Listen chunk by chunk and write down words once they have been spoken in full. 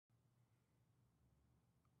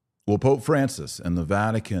Will Pope Francis and the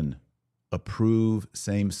Vatican approve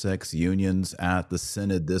same-sex unions at the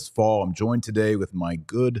Synod this fall? I'm joined today with my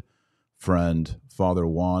good friend, Father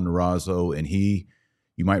Juan Razo, and you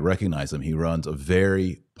might recognize him. He runs a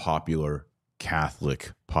very popular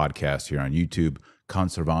Catholic podcast here on YouTube,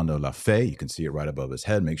 Conservando la Fe. You can see it right above his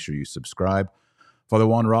head. Make sure you subscribe. Father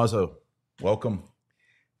Juan Razo, welcome.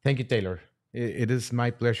 Thank you, Taylor. It is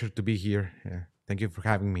my pleasure to be here. Thank you for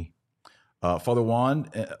having me. Father Juan,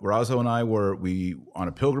 Razo and I were on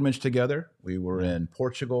a pilgrimage together. We were in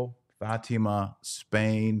Portugal, Fatima,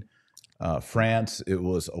 Spain, France. It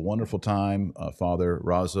was a wonderful time. Father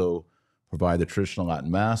Razo provided the traditional Latin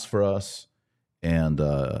Mass for us, and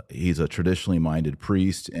he's a traditionally minded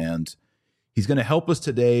priest. And he's going to help us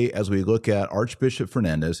today as we look at Archbishop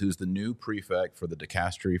Fernandez, who's the new prefect for the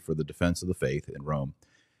Dicastery for the Defense of the Faith in Rome.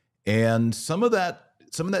 And some of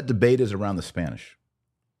that debate is around the Spanish.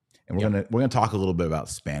 And we're gonna talk a little bit about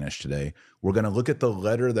Spanish today. We're gonna look at the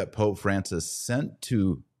letter that Pope Francis sent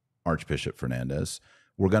to Archbishop Fernandez.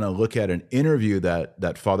 We're gonna look at an interview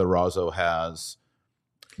that Father Razo has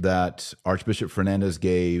that Archbishop Fernandez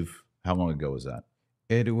gave. How long ago was that?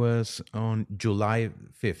 It was on July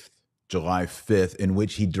 5th. July 5th, in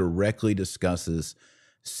which he directly discusses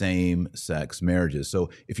same-sex marriages. So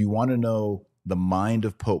if you want to know the mind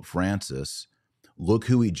of Pope Francis, look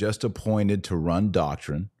who he just appointed to run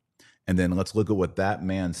doctrine. And then let's look at what that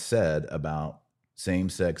man said about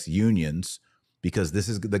same-sex unions, because this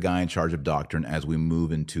is the guy in charge of doctrine as we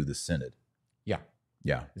move into the Synod.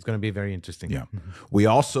 Yeah. It's going to be very interesting. Yeah. We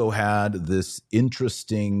also had this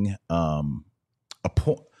interesting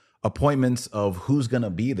appointments of who's going to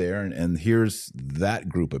be there. And here's that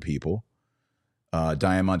group of people.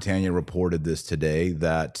 Diane Montagna reported this today,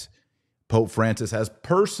 that Pope Francis has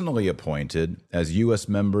personally appointed as U.S.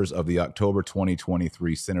 members of the October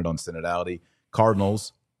 2023 Synod on Synodality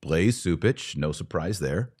Cardinals Blaise Cupich, no surprise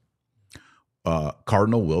there,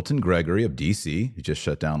 Cardinal Wilton Gregory of D.C., who just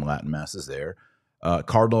shut down Latin Masses there,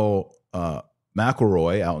 Cardinal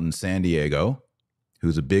McElroy out in San Diego,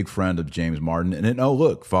 who's a big friend of James Martin. And then, oh,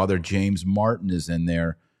 look, Father James Martin is in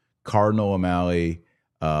there, Cardinal O'Malley,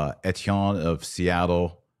 Etienne of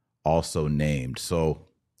Seattle, also named. So,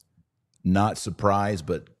 not surprised,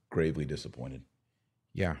 but gravely disappointed.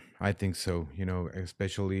 Yeah, I think so.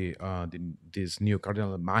 Especially this new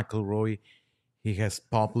Cardinal McElroy, he has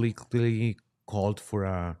publicly called for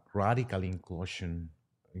a radical inclusion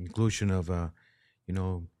of,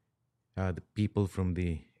 the people from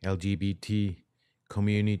the LGBT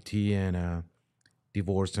community and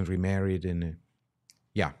divorced and remarried. And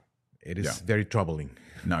it is very troubling.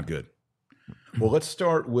 Not good. Well, let's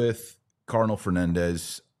start with Cardinal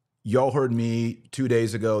Fernandez. Y'all heard me 2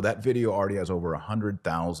 days ago. That video already has over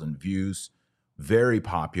 100,000 views. Very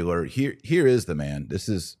popular. Here is the man. This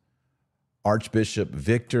is Archbishop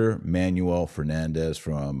Victor Manuel Fernandez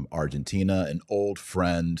from Argentina, an old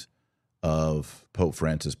friend of Pope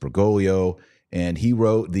Francis Bergoglio. And he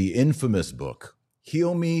wrote the infamous book,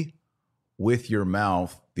 Heal Me With Your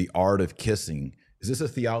Mouth, The Art of Kissing. Is this a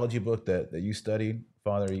theology book that you studied?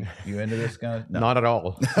 Father, you into this guy? No. Not at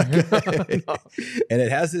all. No. And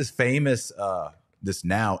it has this famous, this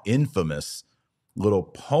now infamous little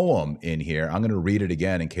poem in here. I'm going to read it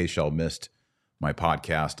again in case y'all missed my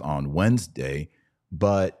podcast on Wednesday.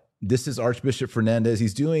 But this is Archbishop Fernandez.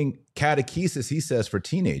 He's doing catechesis, he says, for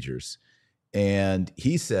teenagers. And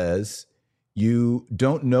he says, you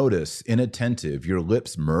don't notice, inattentive, your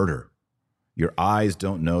lips murder. Your eyes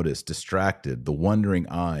don't notice, distracted, the wondering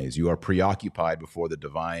eyes. You are preoccupied before the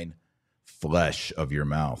divine flesh of your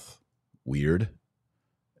mouth. Weird.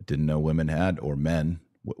 Didn't know women had, or men.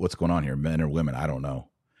 What's going on here? Men or women? I don't know.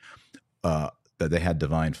 That they had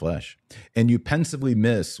divine flesh. And you pensively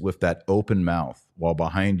miss with that open mouth, while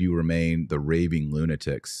behind you remain the raving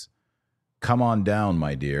lunatics. Come on down,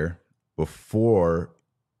 my dear, before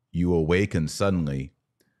you awaken suddenly,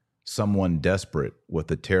 someone desperate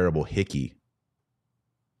with a terrible hickey.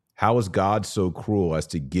 How is God so cruel as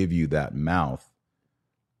to give you that mouth?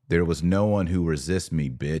 There was no one who resists me,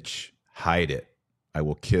 bitch. Hide it. I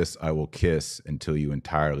will kiss until you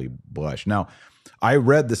entirely blush. Now, I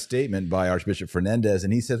read the statement by Archbishop Fernandez,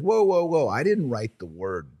 and he says, whoa. I didn't write the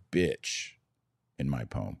word bitch in my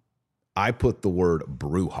poem. I put the word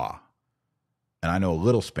bruja. And I know a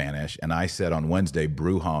little Spanish, and I said on Wednesday,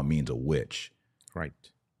 bruja means a witch. Right.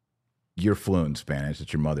 You're fluent in Spanish.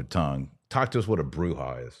 It's your mother tongue. Talk to us what a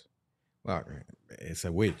bruja is. Well, it's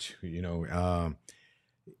a witch,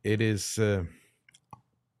 It is...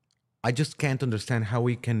 I just can't understand how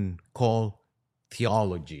we can call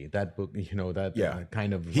theology, that book,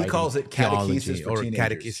 kind of... He calls it catechesis for or teenagers.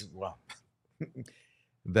 Catechesis. Well,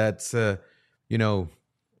 That's, you know,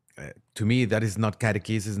 to me, that is not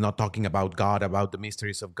catechesis. It's not talking about God, about the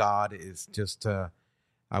mysteries of God. It's just a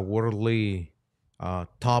worldly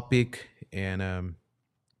topic. And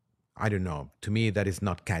I don't know. To me, that is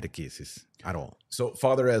not catechesis at all. So,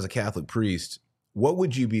 Father, as a Catholic priest, what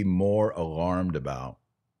would you be more alarmed about?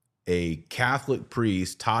 A Catholic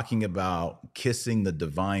priest talking about kissing the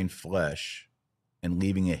divine flesh and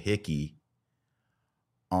leaving a hickey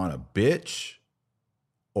on a bitch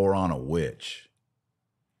or on a witch?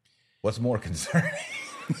 What's more concerning?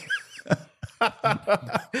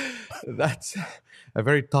 That's a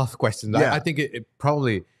very tough question. Yeah. I think it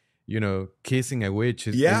probably, kissing a witch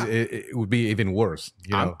it would be even worse.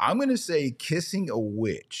 I'm going to say kissing a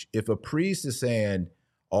witch. If a priest is saying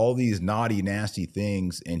all these naughty, nasty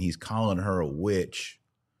things and he's calling her a witch,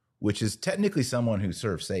 which is technically someone who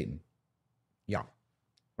serves Satan. Yeah,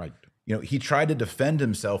 right. He tried to defend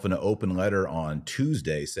himself in an open letter on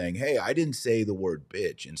Tuesday saying, hey, I didn't say the word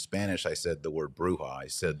bitch. In Spanish, I said the word bruja. I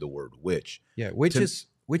said the word witch. Yeah, which is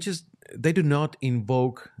they do not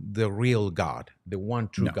invoke the real God, the one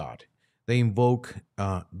true God. They invoke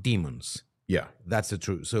demons. Yeah. That's the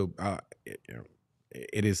truth. So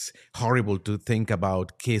it is horrible to think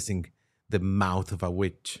about kissing the mouth of a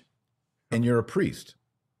witch. And you're a priest.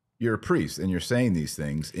 You're a priest and you're saying these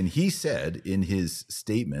things. And he said in his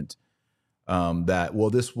statement that, well,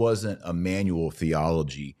 this wasn't a manual of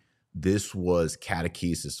theology. This was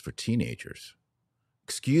catechesis for teenagers.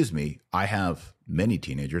 Excuse me, I have many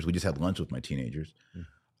teenagers. We just had lunch with my teenagers.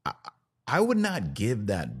 I would not give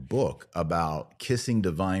that book about kissing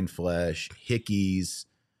divine flesh, hickeys,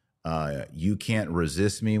 you can't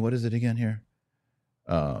resist me. What is it again here?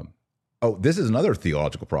 This is another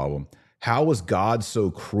theological problem. How was God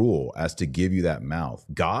so cruel as to give you that mouth?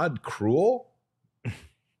 God cruel?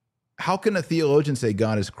 How can a theologian say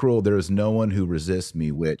God is cruel? There is no one who resists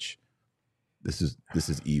me, which this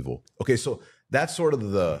is evil. Okay, so that's sort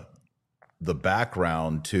of the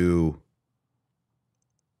background to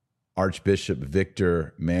Archbishop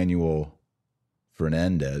Victor Manuel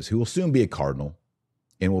Fernandez, who will soon be a cardinal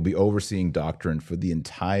and will be overseeing doctrine for the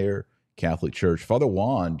entire Catholic Church. Father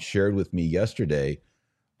Juan shared with me yesterday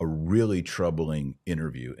a really troubling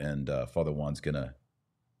interview, and Father Juan's going to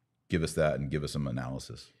give us that and give us some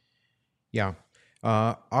analysis. Yeah.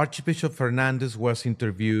 Archbishop Fernandez was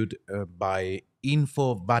interviewed by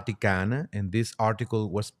Info Vaticana, and this article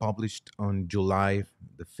was published on July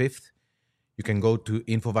the 5th. You can go to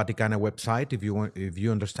Info Vaticana website. If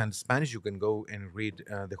you understand Spanish, you can go and read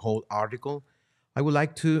the whole article. I would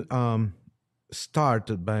like to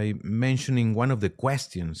start by mentioning one of the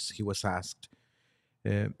questions he was asked.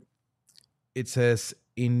 It says,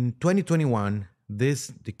 in 2021,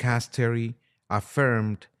 this dicastery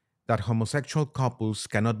affirmed that homosexual couples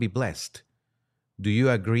cannot be blessed. Do you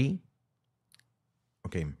agree?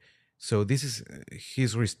 Okay, so this is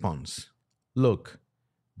his response. Look,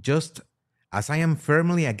 just as I am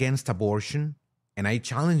firmly against abortion, and I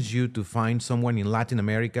challenge you to find someone in Latin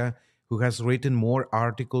America who has written more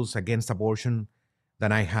articles against abortion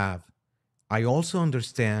than I have, I also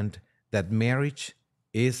understand that marriage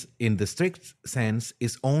is, in the strict sense,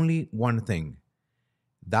 is only one thing.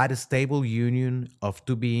 That stable union of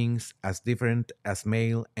two beings as different as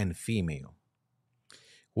male and female,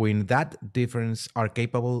 who in that difference are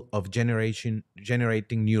capable of generating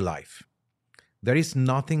new life. There is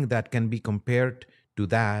nothing that can be compared to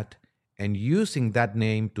that, and using that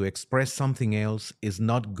name to express something else is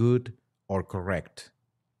not good or correct.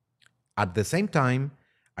 At the same time,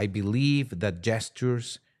 I believe that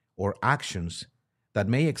gestures or actions that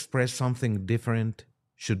may express something different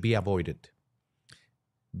should be avoided.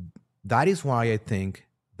 That is why I think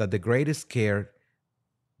that the greatest care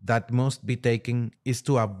that must be taken is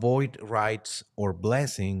to avoid rites or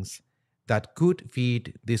blessings that could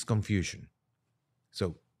feed this confusion.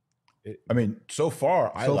 So, I mean, so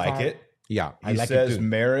far, I like it. Yeah, he says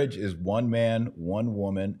marriage is one man, one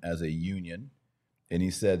woman as a union. And he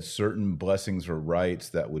said certain blessings or rites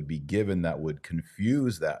that would be given that would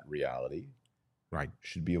confuse that reality, right,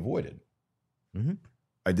 should be avoided. Mm-hmm.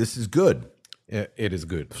 This is good. It is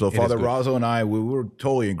good. So Father Razo and I, we were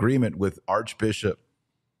totally in agreement with Archbishop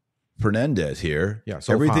Fernandez here. Yeah,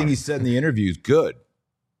 so everything far he said in the interview is good.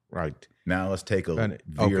 Right. Now let's take a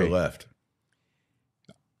veer left.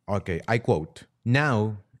 Okay, I quote,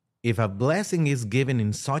 "Now, if a blessing is given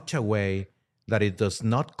in such a way that it does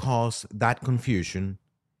not cause that confusion,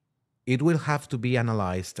 it will have to be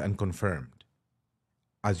analyzed and confirmed."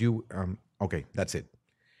 Okay, that's it.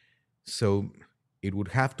 So it would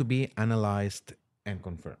have to be analyzed and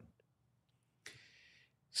confirmed.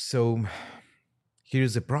 So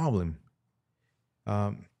here's the problem.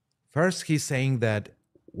 First, he's saying that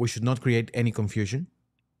we should not create any confusion.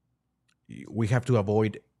 We have to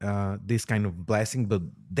avoid this kind of blessing. But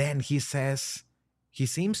then he seems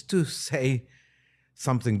to say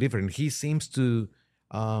something different. He seems to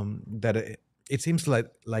that it seems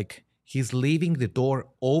like he's leaving the door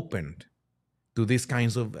open to these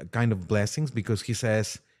kind of blessings, because he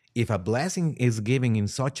says if a blessing is given in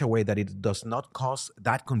such a way that it does not cause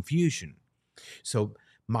that confusion. So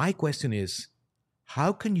my question is,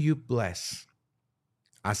 how can you bless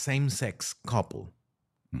a same-sex couple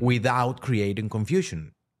without creating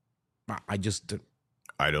confusion? I just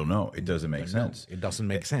I don't know. It doesn't make sense. It doesn't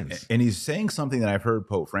make sense. And he's saying something that I've heard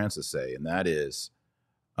Pope Francis say, and that is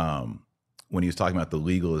when he was talking about the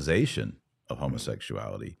legalization of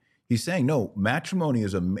homosexuality, he's saying, no, matrimony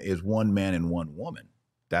is one man and one woman.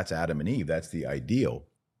 That's Adam and Eve. That's the ideal.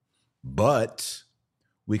 But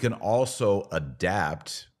we can also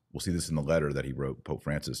adapt. We'll see this in the letter that he wrote, Pope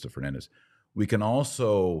Francis, to Fernandez. We can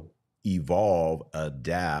also evolve,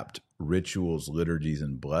 adapt rituals, liturgies,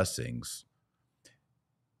 and blessings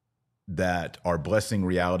that are blessing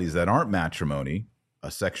realities that aren't matrimony,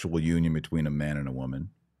 a sexual union between a man and a woman,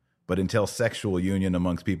 but entail sexual union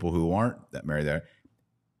amongst people who aren't that married there.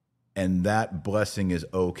 And that blessing is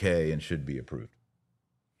okay and should be approved.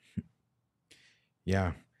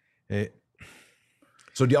 Yeah.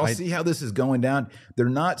 So do y'all see how this is going down? They're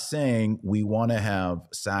not saying we want to have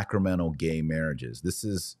sacramental gay marriages. This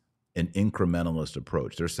is an incrementalist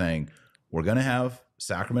approach. They're saying we're going to have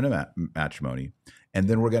sacramental matrimony, and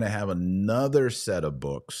then we're going to have another set of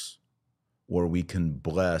books where we can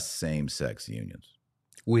bless same-sex unions.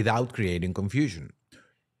 Without creating confusion.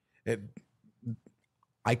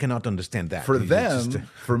 I cannot understand that. For them,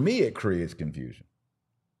 for me, it creates confusion.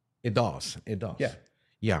 It does.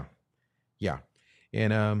 Yeah.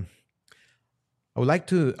 And I would like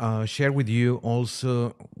to share with you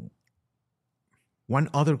also one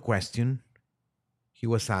other question he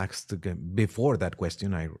was asked before that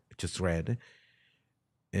question I just read.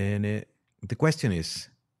 And the question is,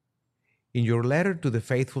 in your letter to the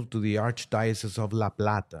faithful to the Archdiocese of La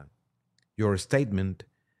Plata, your statement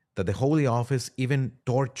that the Holy Office even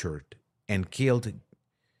tortured and killed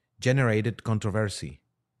generated controversy.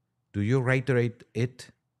 Do you reiterate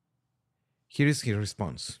it? Here is his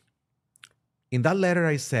response. In that letter,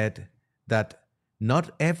 I said that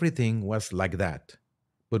not everything was like that,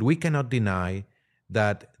 but we cannot deny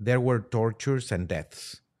that there were tortures and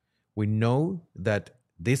deaths. We know that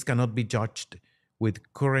this cannot be judged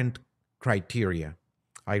with current criteria.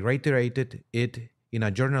 I reiterated it in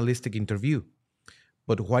a journalistic interview.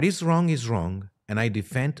 But what is wrong, and I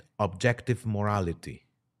defend objective morality.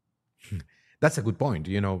 That's a good point.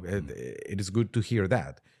 It is good to hear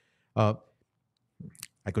that.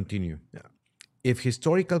 I continue. If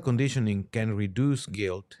historical conditioning can reduce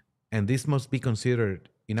guilt, and this must be considered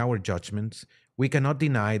in our judgments, we cannot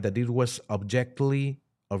deny that it was objectively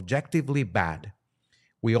bad.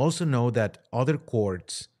 We also know that other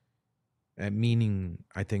courts, meaning,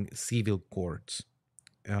 I think, civil courts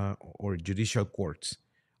or judicial courts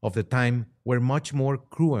of the time, were much more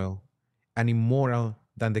cruel and immoral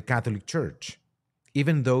than the Catholic Church,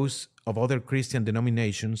 even those of other Christian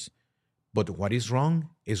denominations. But what is wrong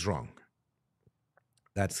is wrong.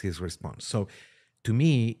 That's his response. So to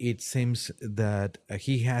me, it seems that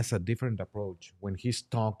he has a different approach when he's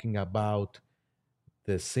talking about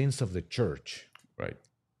the sins of the church, right,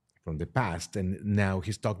 from the past, and now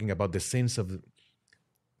he's talking about the sins of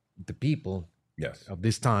the people, yes, of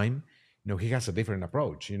this time. He has a different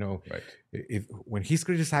approach. Right. When he's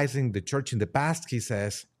criticizing the church in the past, he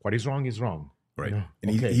says what is wrong is wrong. Right.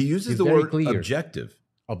 And he uses the word clear.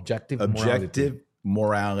 Objective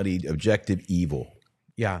morality, objective evil.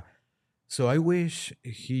 Yeah. So I wish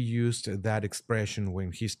he used that expression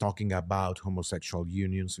when he's talking about homosexual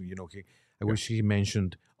unions. I wish he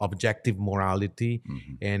mentioned objective morality.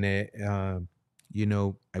 Mm-hmm. And,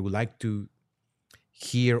 I would like to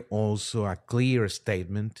hear also a clear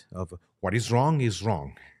statement of what is wrong is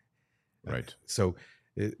wrong. Right.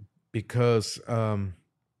 Because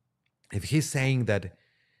if he's saying that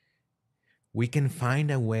we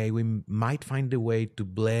might find a way to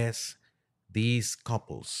bless these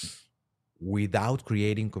couples without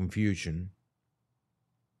creating confusion.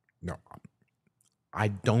 No, I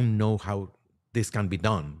don't know how this can be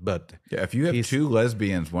done, but yeah, if you have two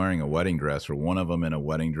lesbians wearing a wedding dress, or one of them in a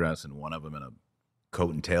wedding dress and one of them in a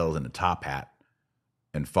coat and tails and a top hat,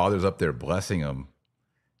 and Father's up there blessing them,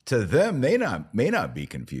 to them, they may not be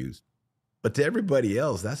confused, but to everybody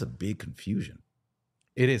else, that's a big confusion.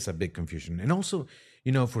 It is a big confusion. And also,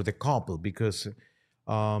 for the couple, because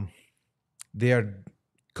they are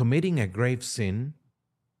committing a grave sin,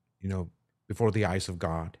 before the eyes of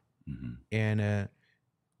God. Mhm. And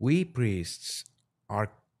we priests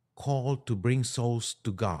are called to bring souls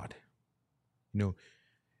to God.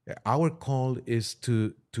 Our call is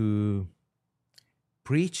to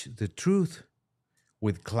preach the truth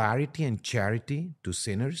with clarity and charity to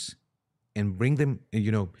sinners, and bring them,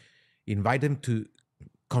 invite them to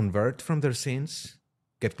convert from their sins,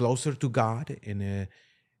 get closer to God, and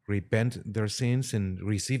repent their sins and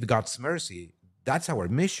receive God's mercy. That's our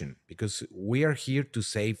mission, because we are here to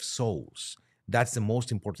save souls. That's the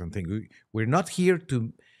most important thing. We're not here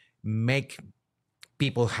to make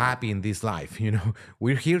people happy in this life.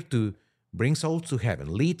 We're here to bring souls to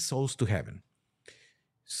heaven, lead souls to heaven.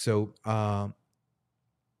 So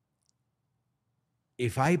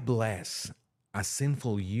if I bless a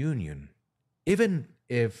sinful union, even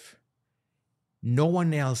if no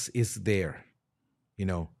one else is there,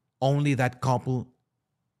 only that couple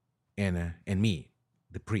and me,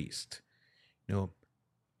 the priest,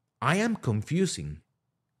 I am confusing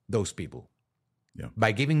those people. Yeah.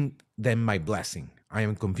 By giving them my blessing, I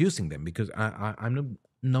am confusing them, because I'm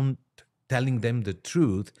not telling them the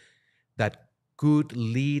truth that could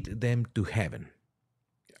lead them to heaven.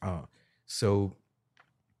 So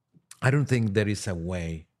I don't think there is a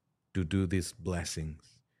way to do these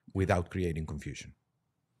blessings without creating confusion.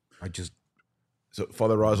 So,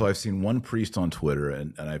 Father Razo, I've seen one priest on Twitter,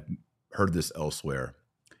 and I've heard this elsewhere.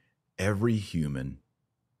 Every human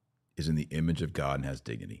is in the image of God and has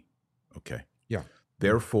dignity. Okay. Yeah.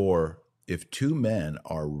 Therefore, if two men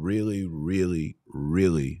are really, really,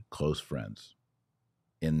 really close friends,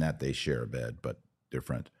 in that they share a bed, but they're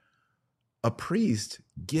friends, a priest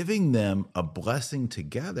giving them a blessing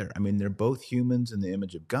together, I mean, they're both humans in the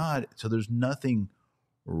image of God, so there's nothing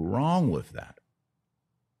wrong with that.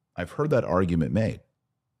 I've heard that argument made.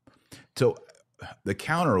 So the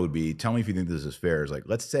counter would be, tell me if you think this is fair, is like,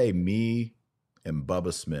 let's say me and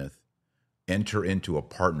Bubba Smith enter into a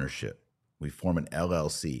partnership. We form an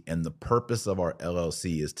LLC, and the purpose of our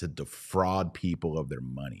LLC is to defraud people of their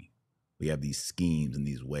money. We have these schemes and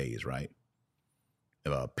these ways, right?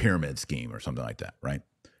 A pyramid scheme or something like that, right?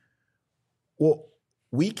 Well,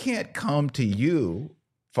 we can't come to you,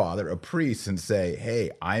 Father, a priest, and say, hey,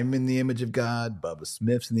 I'm in the image of God, Bubba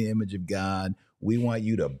Smith's in the image of God. We want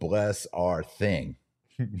you to bless our thing.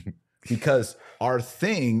 Because our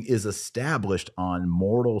thing is established on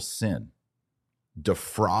mortal sin,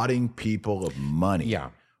 defrauding people of money. Yeah.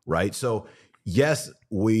 Right? So, yes,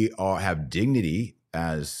 we all have dignity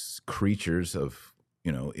as creatures of,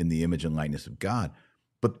 in the image and likeness of God.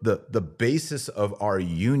 But the basis of our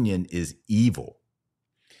union is evil.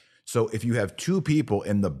 So if you have two people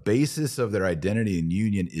and the basis of their identity and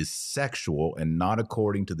union is sexual and not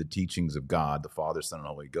according to the teachings of God, the Father, Son, and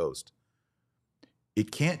Holy Ghost,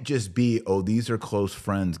 it can't just be, oh, these are close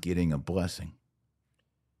friends getting a blessing.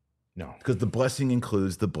 No. Because the blessing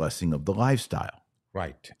includes the blessing of the lifestyle.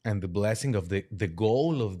 Right. And the blessing of the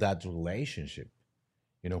goal of that relationship.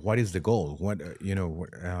 What is the goal?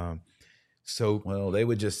 Well, they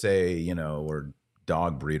would just say, we're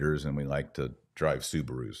dog breeders and we like to drive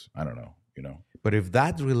Subarus. I don't know, But if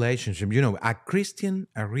that relationship,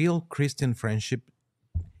 a real Christian friendship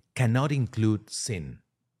cannot include sin.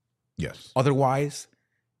 Yes. Otherwise,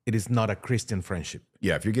 it is not a Christian friendship.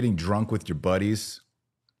 Yeah, if you're getting drunk with your buddies,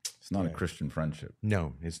 it's not a Christian friendship.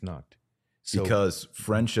 No, it's not. Because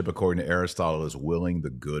friendship, according to Aristotle, is willing the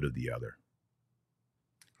good of the other.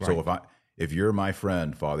 Right. So if you're my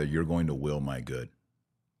friend, Father, you're going to will my good.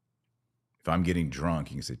 If I'm getting drunk,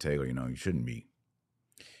 you can say, Taylor, you shouldn't be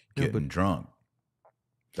getting drunk.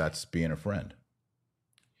 That's being a friend.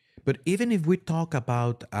 But even if we talk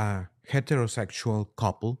about a heterosexual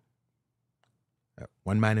couple,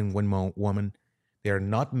 one man and one woman, they are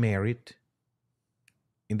not married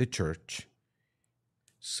in the church.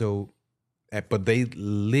 So, but they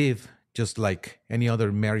live just like any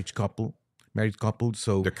other married couple.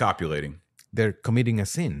 So they're copulating. They're committing a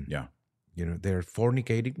sin. Yeah. They're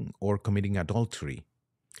fornicating or committing adultery.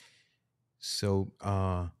 So,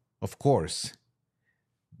 of course,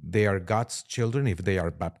 they are God's children if they are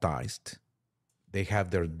baptized. They have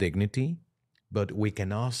their dignity, but we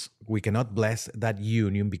cannot bless that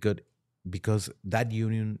union because that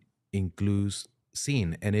union includes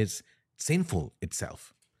sin and it's sinful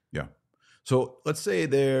itself. Yeah. So let's say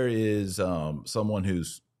there is someone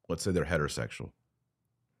who's, let's say they're heterosexual.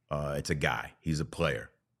 It's a guy. He's a player.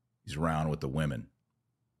 He's around with the women.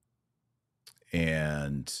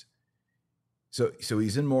 And so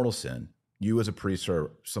he's in mortal sin. You as a priest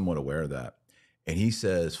are somewhat aware of that. And he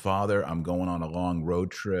says, Father, I'm going on a long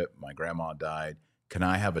road trip. My grandma died. Can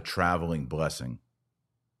I have a traveling blessing?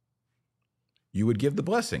 you would give the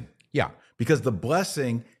blessing. Yeah. Because the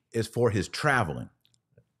blessing is for his traveling.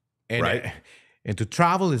 And, right? And to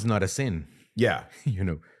travel is not a sin. Yeah.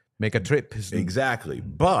 Make a trip. Exactly.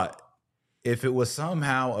 But if it was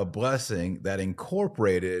somehow a blessing that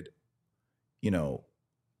incorporated,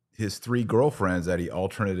 his 3 girlfriends that he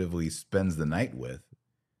alternatively spends the night with,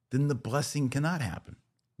 then the blessing cannot happen.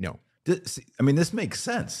 No. This makes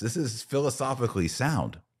sense. This is philosophically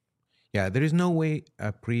sound. Yeah, there is no way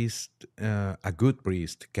a good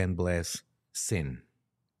priest can bless sin.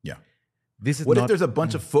 Yeah. What if there's a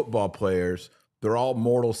bunch of football players, they're all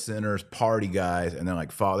mortal sinners, party guys, and they're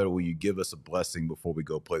like, Father, will you give us a blessing before we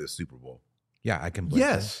go play the Super Bowl? Yeah, I can bless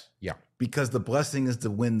Yes. them. Yeah. Because the blessing is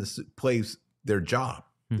to win plays their job,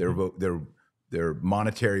 their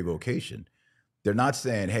monetary vocation. They're not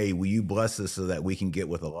saying, hey, will you bless us so that we can get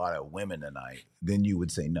with a lot of women tonight? Then you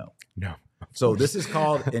would say no. No. So this is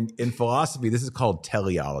called, in philosophy, this is called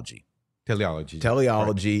teleology.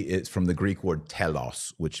 Teleology is from the Greek word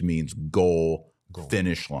telos, which means goal,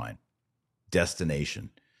 finish line, destination.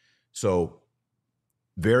 So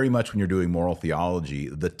very much when you're doing moral theology,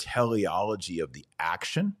 the teleology of the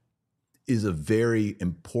action is a very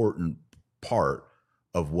important part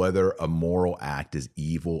of whether a moral act is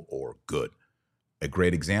evil or good. A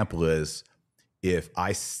great example is if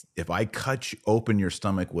I open your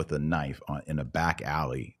stomach with a knife in a back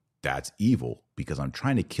alley, that's evil because I'm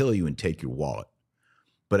trying to kill you and take your wallet.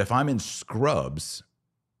 But if I'm in scrubs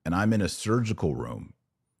and I'm in a surgical room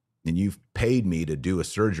and you've paid me to do a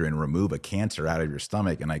surgery and remove a cancer out of your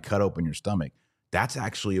stomach and I cut open your stomach, that's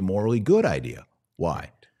actually a morally good idea.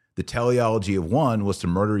 Why? The teleology of one was to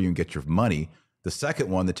murder you and get your money. The second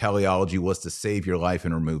one, the teleology was to save your life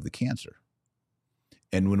and remove the cancer.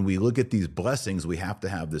 And when we look at these blessings, we have to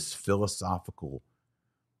have this philosophical,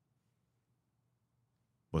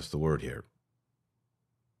 what's the word here?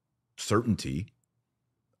 Certainty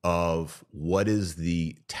of what is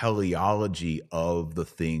the teleology of the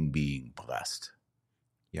thing being blessed.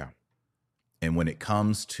 Yeah. And when it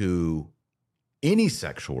comes to any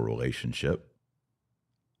sexual relationship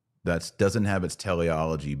that doesn't have its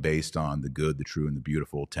teleology based on the good, the true, and the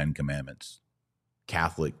beautiful 10 commandments,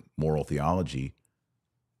 Catholic moral theology,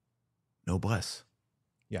 no bless.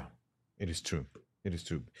 Yeah, it is true. It is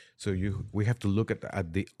true. So we have to look at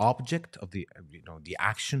the object of the the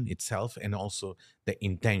action itself and also the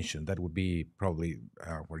intention. That would be probably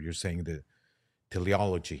where you're saying the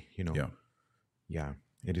teleology. Yeah. Yeah,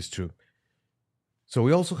 it is true. So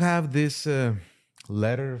we also have this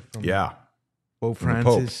letter from Pope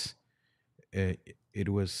Francis. It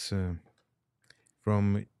was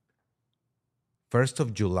from 1st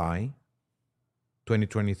of July,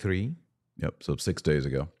 2023. Yep. So 6 days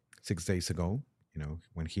ago. 6 days ago,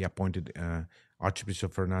 when he appointed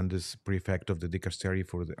Archbishop Fernandez prefect of the dicastery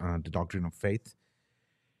for the doctrine of faith.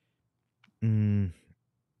 Want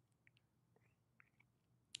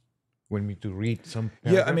me to read some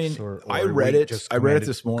paragraphs? Yeah, I read it. I read it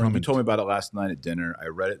this morning. You told me about it last night at dinner. I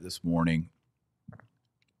read it this morning.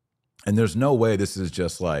 And there's no way this is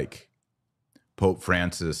just like Pope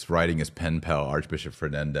Francis writing his pen pal, Archbishop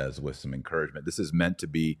Fernandez, with some encouragement. This is meant to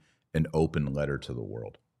be an open letter to the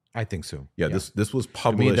world. I think so. Yeah. This was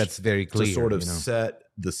published. To me, that's very clear. To sort of set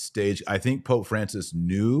the stage. I think Pope Francis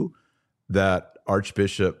knew that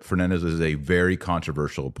Archbishop Fernandez is a very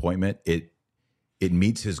controversial appointment. It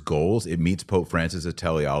meets his goals. It meets Pope Francis'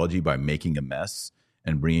 teleology by making a mess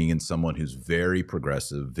and bringing in someone who's very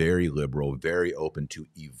progressive, very liberal, very open to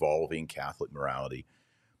evolving Catholic morality.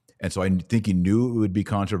 And so I think he knew it would be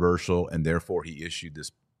controversial, and therefore he issued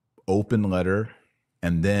this open letter.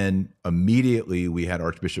 And then immediately we had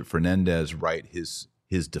Archbishop Fernandez write his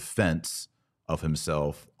defense of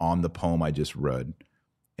himself on the poem I just read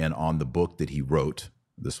and on the book that he wrote,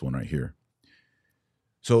 this one right here.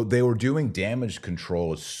 So they were doing damage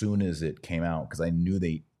control as soon as it came out because I knew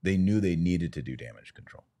they needed to do damage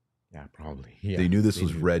control. Yeah, probably. Yeah, they knew this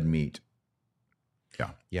was red meat.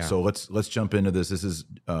 Yeah. So let's jump into this. This is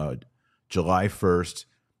July 1st,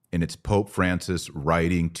 and it's Pope Francis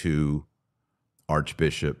writing to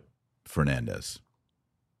Archbishop Fernandez.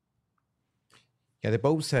 Yeah, the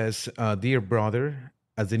Pope says, "Dear brother,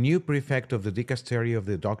 as the new prefect of the dicastery of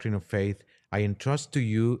the doctrine of faith, I entrust to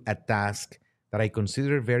you a task that I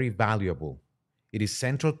consider very valuable. Its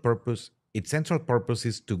central purpose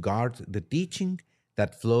is to guard the teaching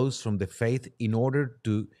that flows from the faith in order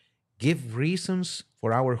to give reasons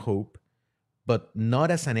for our hope, but not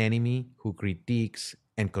as an enemy who critiques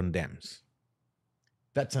and condemns."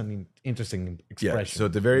 That's an interesting expression. Yeah, so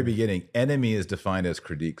at the very beginning, enemy is defined as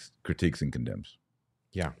critiques and condemns.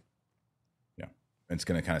 Yeah. Yeah. And it's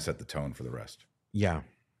going to kind of set the tone for the rest. Yeah.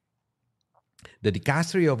 The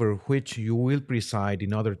dicastery over which you will preside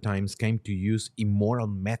in other times came to use immoral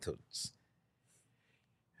methods.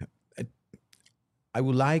 I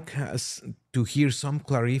would like us to hear some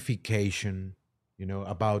clarification,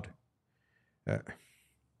 about uh,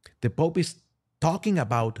 the Pope is talking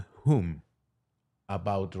about whom?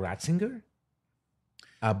 About Ratzinger?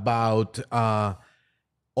 About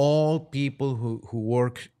all people who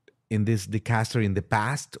work in this dicastery in the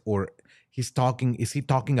past, or is he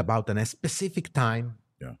talking about a specific time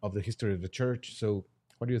of the history of the church? So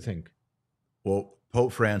what do you think? Well,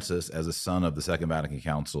 Pope Francis, as a son of the Second Vatican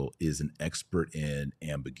Council, is an expert in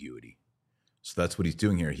ambiguity. So that's what he's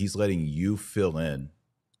doing here. He's letting you fill in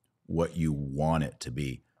what you want it to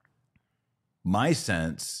be. My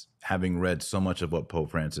sense, having read so much of what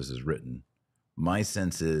Pope Francis has written, my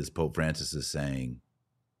sense is Pope Francis is saying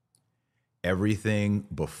everything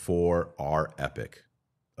before our epoch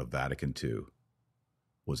of Vatican II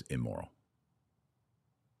was immoral.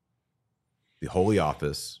 The Holy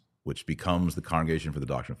Office, which becomes the Congregation for the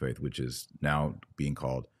Doctrine of Faith, which is now being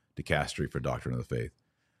called Dicastery for Doctrine of the Faith,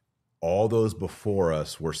 all those before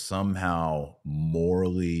us were somehow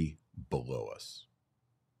morally below us.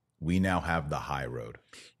 We now have the high road.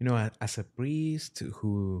 As a priest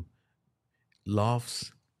who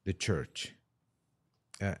loves the church,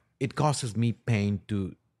 it causes me pain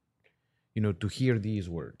to hear these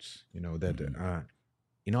words, that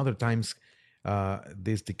in other times,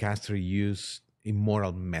 this dicastery used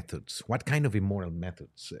immoral methods. What kind of immoral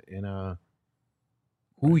methods? And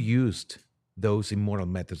who used those immoral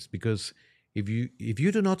methods? Because if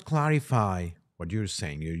you do not clarify what you're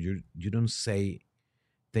saying, you don't say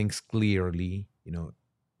things clearly,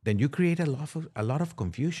 then you create a lot of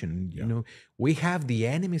confusion. Yeah. We have the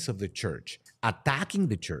enemies of the church attacking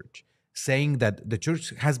the church, saying that the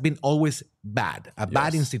church has been always bad, a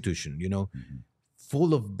bad institution,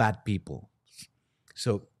 full of bad people.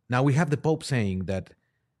 So now we have the Pope saying that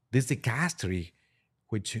this dicastery,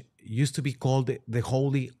 which used to be called the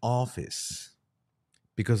Holy Office,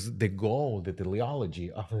 because the goal, the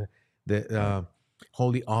teleology of the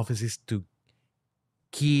Holy Office is to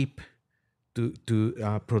keep,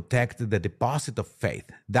 to protect the deposit of faith.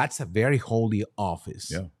 That's a very holy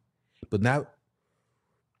office. Yeah. But now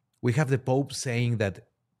we have the Pope saying that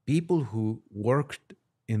people who worked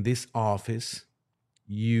in this office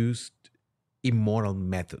used immoral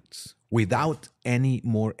methods without any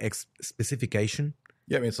more specification.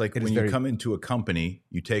 Yeah, I mean, it's like when you come into a company,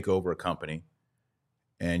 you take over a company,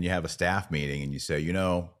 and you have a staff meeting, and you say,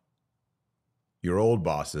 your old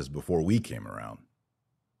bosses before we came around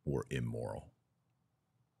were immoral.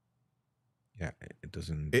 Yeah, it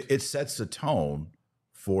doesn't. It sets a tone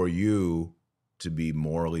for you to be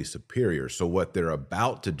morally superior. So what they're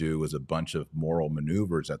about to do is a bunch of moral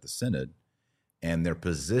maneuvers at the Synod, and they're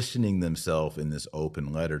positioning themselves in this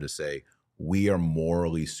open letter to say, we are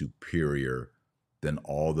morally superior than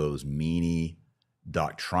all those meanie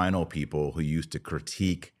doctrinal people who used to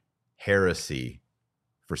critique heresy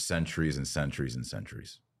for centuries and centuries and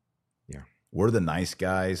centuries. Yeah. We're the nice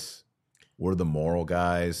guys. We're the moral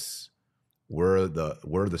guys. We're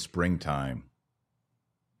the springtime.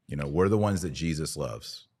 We're the ones that Jesus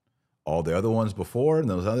loves. All the other ones before in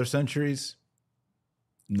those other centuries,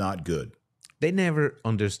 not good. They never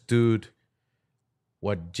understood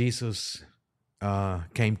what Jesus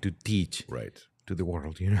came to teach to the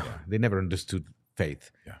world. Yeah. They never understood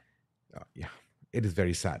faith. Yeah. It is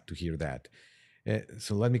very sad to hear that.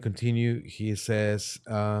 So let me continue. He says,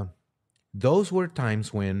 those were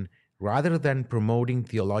times when, rather than promoting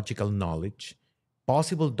theological knowledge,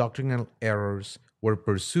 possible doctrinal errors were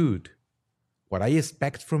pursued. What I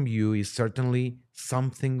expect from you is certainly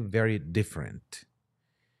something very different.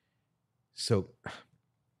 So,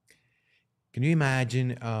 can you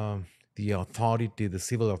imagine the authority, the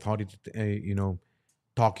civil authority,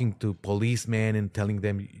 talking to policemen and telling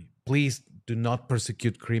them, please do not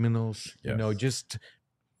persecute criminals. Yes. Just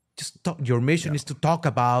talk. Your mission is to talk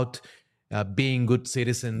about being good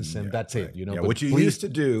citizens, and that's it. But what you used to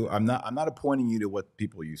do, I'm not appointing you to what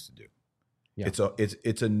people used to do. Yeah.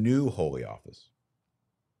 It's a new holy office.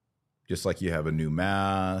 Just like you have a new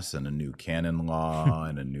mass and a new canon law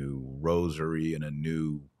and a new rosary and a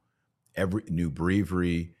new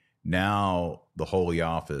breviary. Now the holy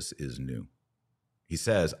office is new. He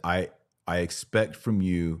says, I expect from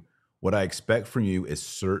you, what I expect from you is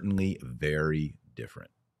certainly very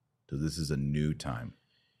different. So this is a new time.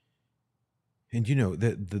 And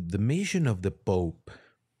the mission of the Pope,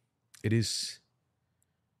 it is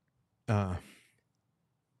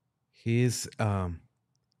he is the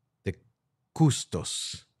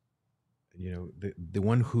custos, the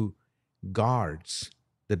one who guards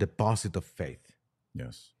the deposit of faith.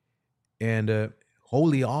 Yes. And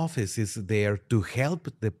Holy Office is there to help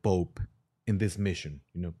the Pope in this mission,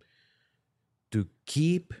 to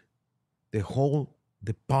keep the whole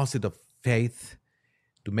deposit of faith,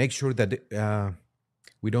 to make sure that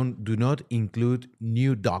we do not include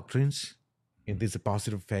new doctrines in this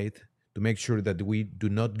deposit of faith, to make sure that we do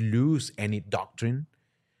not lose any doctrine.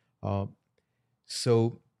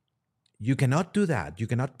 So you cannot do that. You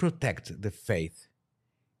cannot protect the faith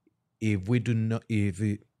if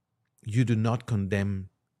you do not condemn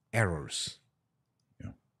errors.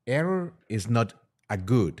 Yeah. Error is not a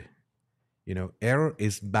good. Error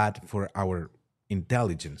is bad for our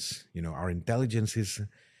intelligence. Our intelligence is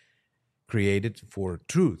created for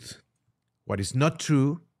truth. What is not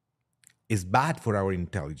true is bad for our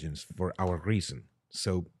intelligence, for our reason.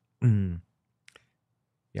 So,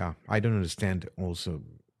 yeah, I don't understand also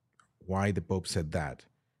why the Pope said that.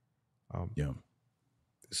 Yeah.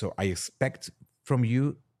 So I expect from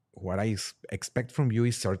you, what I expect from you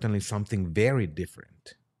is certainly something very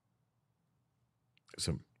different.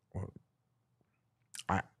 So,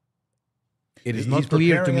 it is not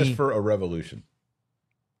clear to me. He's preparing us for a revolution.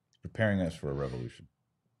 Preparing us for a revolution.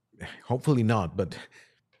 Hopefully not, but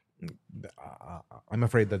I'm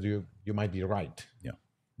afraid that you might be right. Yeah.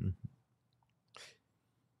 Mm-hmm.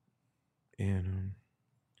 And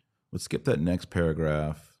let's skip that next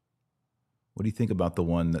paragraph. What do you think about the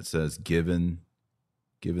one that says, given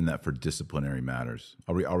that for disciplinary matters?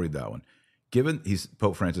 I'll read that one.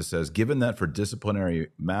 Pope Francis says, given that for disciplinary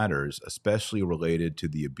matters, especially related to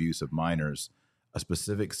the abuse of minors, a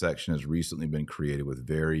specific section has recently been created with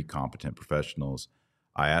very competent professionals.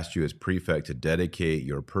 I asked you as prefect to dedicate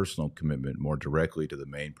your personal commitment more directly to the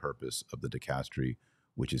main purpose of the dicastery,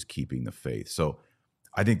 which is keeping the faith. So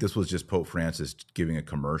I think this was just Pope Francis giving a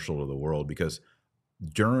commercial to the world, because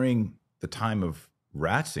during the time of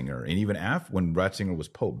Ratzinger, and even after, when Ratzinger was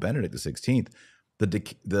Pope Benedict XVI,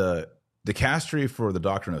 the dicastery for the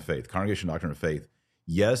doctrine of faith, Congregation Doctrine of Faith,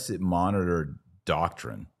 yes, it monitored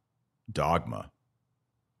doctrine, dogma,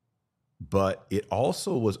 but it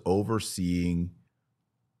also was overseeing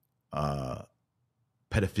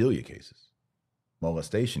pedophilia cases,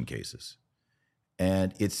 molestation cases.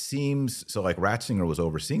 And it seems, so like Ratzinger was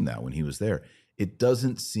overseeing that when he was there, it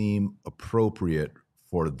doesn't seem appropriate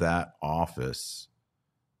for that office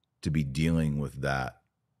to be dealing with that.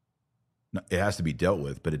 It has to be dealt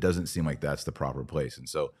with, but it doesn't seem like that's the proper place. And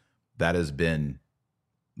so that has been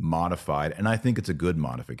modified, and I think it's a good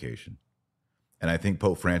modification. And I think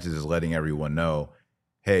Pope Francis is letting everyone know,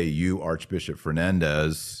 hey, you Archbishop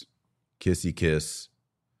Fernandez, kissy kiss,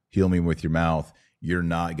 heal me with your mouth, you're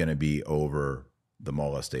not going to be over the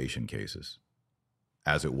molestation cases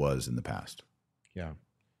as it was in the past. Yeah.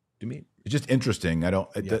 To me, it's just interesting.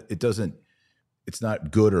 It doesn't, it's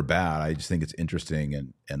not good or bad. I just think it's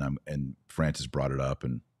interesting, and Francis brought it up,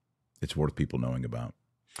 and it's worth people knowing about.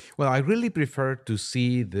 Well, I really prefer to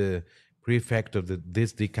see the prefect of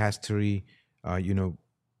this dicastery,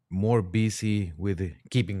 more busy with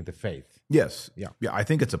keeping the faith. Yes. Yeah. Yeah. I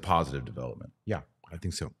think it's a positive development. Yeah, I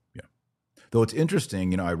think so. Yeah. Though it's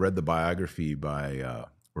interesting, I read the biography by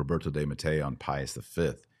Roberto de Mattei on Pius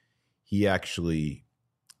V. He actually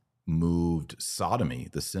moved sodomy,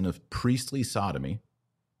 the sin of priestly sodomy,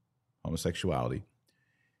 homosexuality.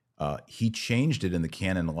 He changed it in the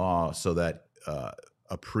canon law so that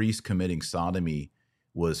a priest committing sodomy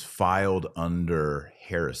was filed under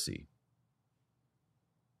heresy,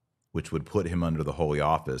 which would put him under the Holy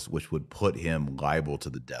Office, which would put him liable to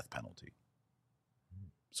the death penalty.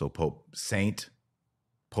 So Pope Saint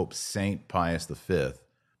Pius V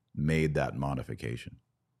made that modification.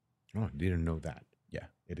 Oh, I didn't know that. Yeah.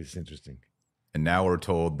 It is interesting. And now we're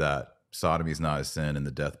told that sodomy is not a sin and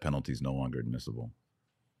the death penalty is no longer admissible.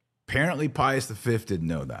 Apparently Pius V didn't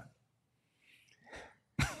know that.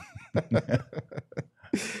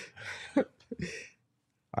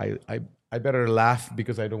 I better laugh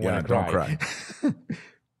because I don't want to cry. Don't cry.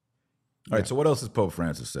 All right, so what else does Pope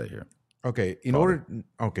Francis say here? Okay,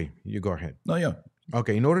 you go ahead. No, yeah.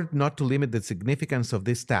 Okay, in order not to limit the significance of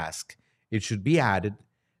this task, it should be added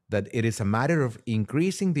that it is a matter of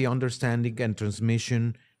increasing the understanding and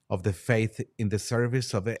transmission of the faith in the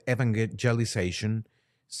service of evangelization,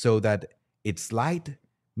 so that its light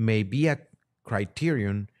may be a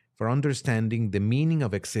criterion for understanding the meaning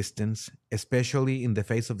of existence, especially in the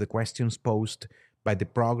face of the questions posed by the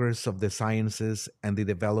progress of the sciences and the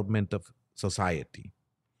development of society.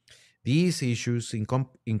 These issues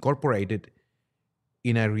incorporated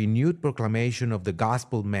in a renewed proclamation of the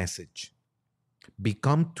gospel message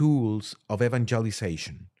become tools of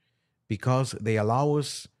evangelization because they allow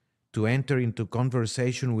us to enter into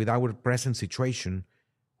conversation with our present situation,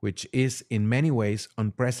 which is in many ways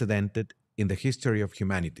unprecedented in the history of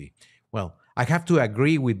humanity. Well, I have to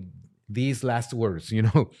agree with these last words.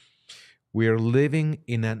 We are living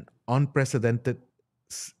in an unprecedented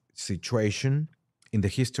situation in the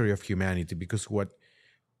history of humanity, because what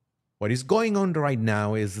is going on right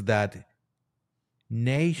now is that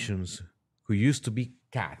nations who used to be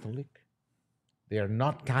Catholic, they are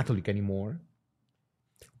not Catholic anymore.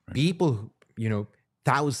 Right. People,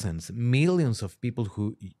 thousands, millions of people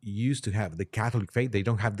who used to have the Catholic faith, they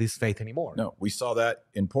don't have this faith anymore. No, we saw that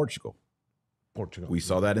in Portugal. We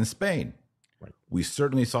saw that in Spain. Right. We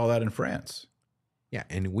certainly saw that in France. Yeah,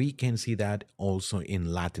 and we can see that also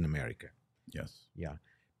in Latin America. Yes. Yeah.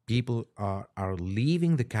 People are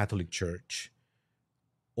leaving the Catholic Church,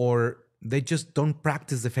 or they just don't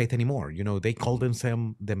practice the faith anymore. They call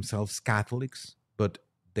themselves Catholics, but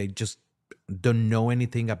they just don't know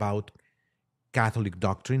anything about Catholic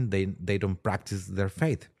doctrine. They don't practice their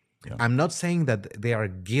faith. Yeah. I'm not saying that they are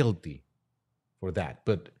guilty for that,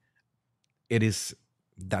 but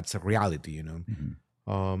that's a reality.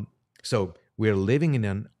 Mm-hmm. So we're living in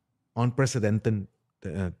an unprecedented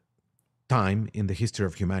time in the history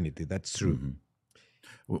of humanity. That's true.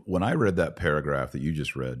 Mm-hmm. When I read that paragraph that you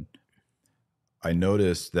just read, I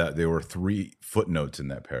noticed that there were 3 footnotes in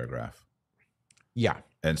that paragraph. Yeah.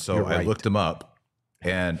 And so I looked them up,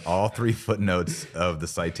 and all 3 footnotes of the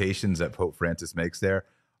citations that Pope Francis makes there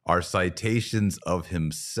are citations of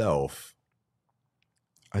himself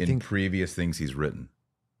in previous things he's written.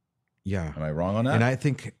 Yeah. Am I wrong on that? And I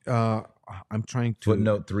think I'm trying to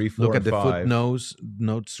footnote 3, 4, look at the 5.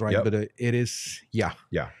 footnotes, right? Yep. But it is, yeah.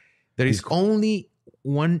 Yeah. There is only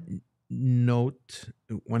one note,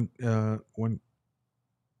 one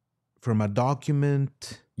from a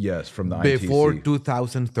document. Yes, from the before ITC.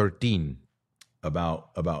 2013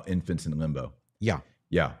 about infants in limbo. Yeah.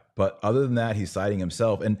 Yeah. But other than that, he's citing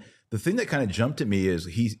himself. And the thing that kind of jumped at me is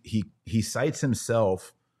he cites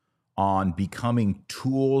himself on becoming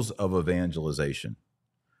tools of evangelization.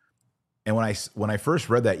 And when I first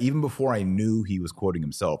read that, even before I knew he was quoting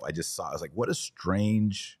himself, I was like, what a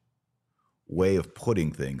strange way of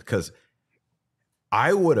putting things. Because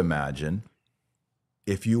I would imagine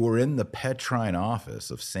if you were in the Petrine office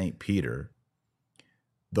of St. Peter,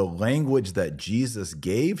 the language that Jesus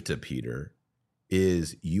gave to Peter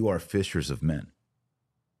is, you are fishers of men.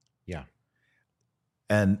 Yeah.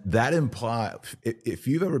 And that implies, if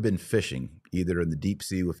you've ever been fishing, either in the deep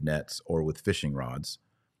sea with nets or with fishing rods,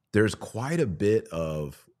 there's quite a bit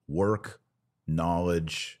of work,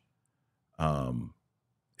 knowledge,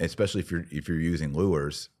 especially if you're using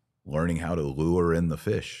lures, learning how to lure in the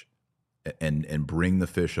fish and bring the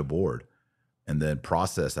fish aboard and then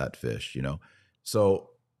process that fish, So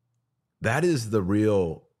that is the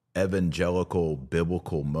real evangelical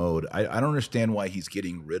biblical mode. I don't understand why he's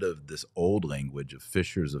getting rid of this old language of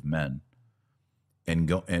fishers of men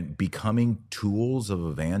and becoming tools of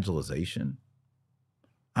evangelization.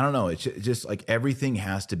 I don't know. It's just like everything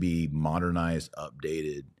has to be modernized,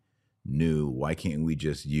 updated, new. Why can't we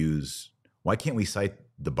cite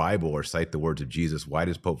the Bible or cite the words of Jesus? Why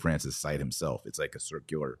does Pope Francis cite himself? It's like a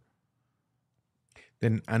circular.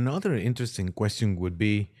 Then another interesting question would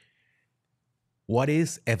be, what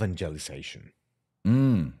is evangelization?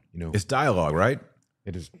 It's dialogue, right?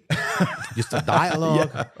 It is just a dialogue.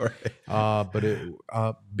 Yeah,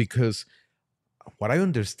 right. Because what I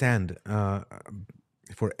understand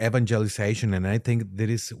for evangelization, and I think that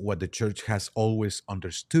is what the church has always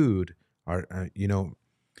understood, it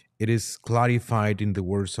is clarified in the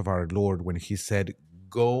words of our Lord when he said,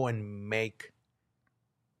 go and make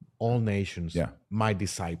all nations my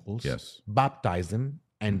disciples, baptize them,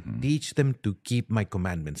 and teach them to keep my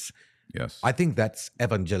commandments. Yes. I think that's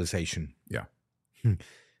evangelization. Yeah.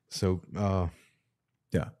 So,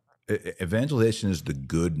 evangelization is the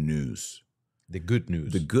good news. The good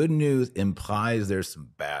news. The good news implies there's some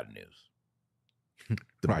bad news.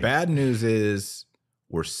 The bad news is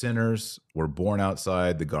we're sinners. We're born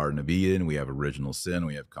outside the Garden of Eden. We have original sin.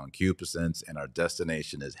 We have concupiscence, and our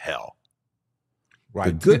destination is hell. Right.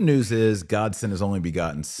 The good news is God sent his only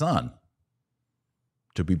begotten Son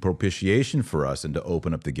to be propitiation for us and to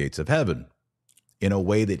open up the gates of heaven in a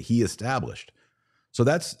way that he established. So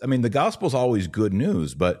the gospel's always good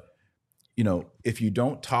news, but, if you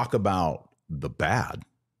don't talk about the bad,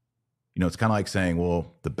 it's kind of like saying,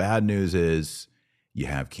 well, the bad news is you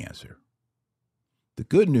have cancer. The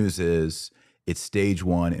good news is it's stage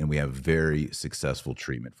 1 and we have very successful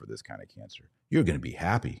treatment for this kind of cancer. You're going to be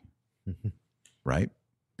happy, right?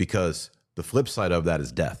 Because the flip side of that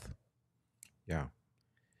is death. Yeah.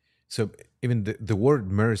 So even the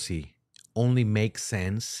word mercy only makes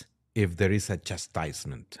sense if there is a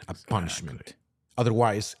chastisement, a punishment.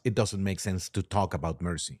 Otherwise, it doesn't make sense to talk about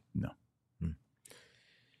mercy. No.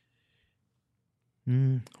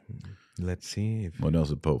 Let's see. What else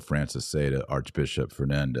did Pope Francis say to Archbishop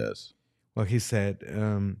Fernandez? Well, he said,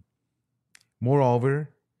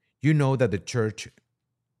 moreover, you know that the church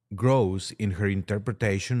grows in her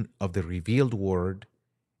interpretation of the revealed word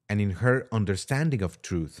and in her understanding of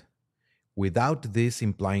truth, without this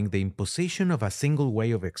implying the imposition of a single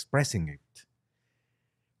way of expressing it.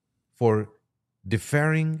 For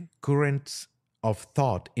differing currents of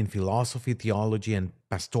thought in philosophy, theology, and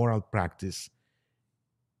pastoral practice,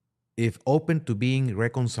 if open to being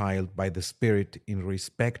reconciled by the Spirit in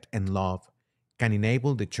respect and love, can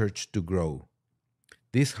enable the church to grow.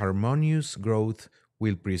 This harmonious growth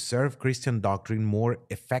will preserve Christian doctrine more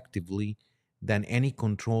effectively than any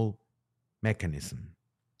control mechanism.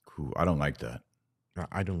 Ooh, I don't like that.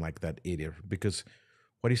 I don't like that either, because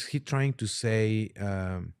what is he trying to say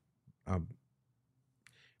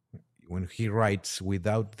when he writes,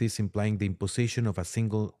 without this implying the imposition of a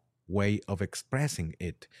single way of expressing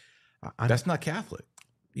it? That's not Catholic.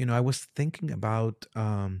 I was thinking about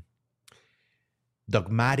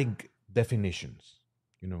dogmatic definitions.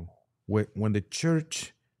 When the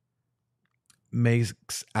church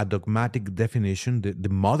makes a dogmatic definition, the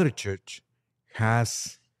mother church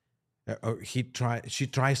has, she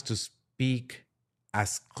tries to speak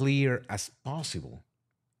as clear as possible.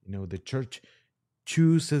 The church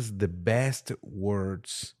chooses the best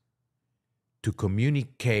words to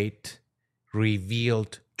communicate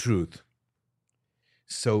revealed truth.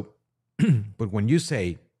 So, but when you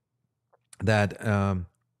say that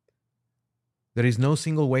there is no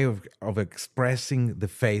single way of expressing the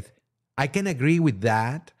faith, I can agree with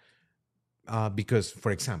that because,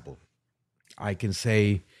 for example, I can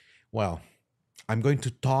say, well, I'm going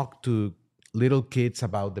to talk to little kids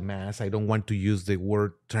about the Mass. I don't want to use the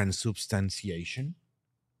word transubstantiation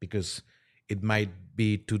because it might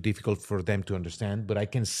be too difficult for them to understand, but I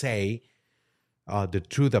can say the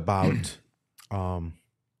truth about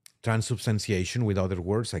transubstantiation. With other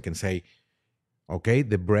words, I can say, okay,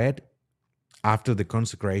 the bread after the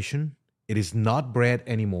consecration, it is not bread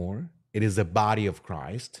anymore. It is the body of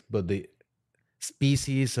Christ, but the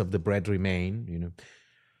species of the bread remain,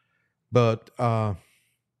 But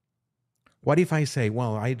what if I say,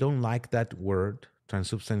 well, I don't like that word,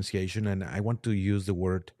 transubstantiation, and I want to use the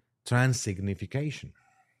word transsignification,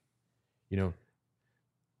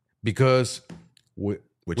 because we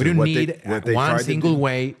don't need one single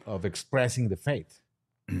way of expressing the faith.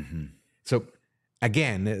 Mm-hmm. So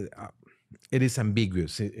again, it is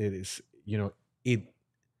ambiguous. It is, it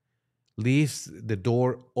leaves the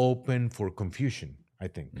door open for confusion, I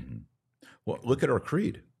think. Mm-hmm. Well, look at our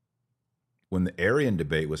creed. When the Arian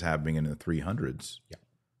debate was happening in the 300s,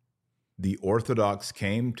 the Orthodox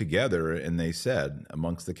came together and they said,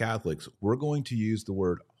 amongst the Catholics, we're going to use the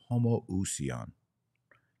word homoousion,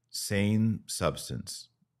 same substance,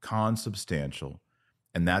 consubstantial,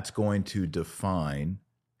 and that's going to define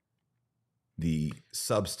the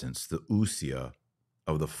substance, the ousia,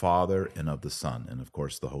 of the Father and of the Son, and of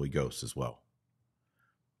course the Holy Ghost as well.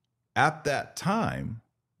 At that time,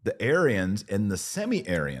 the Arians and the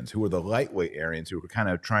semi-Arians, who were the lightweight Arians, who were kind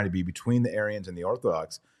of trying to be between the Arians and the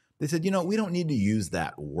Orthodox, they said, we don't need to use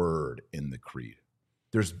that word in the creed.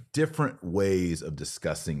 There's different ways of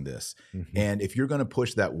discussing this. Mm-hmm. And if you're going to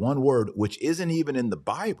push that one word, which isn't even in the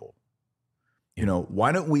Bible,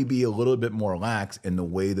 why don't we be a little bit more lax in the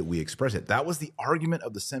way that we express it? That was the argument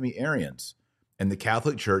of the semi-Arians. And the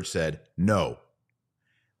Catholic Church said, no,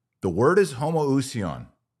 the word is homoousion.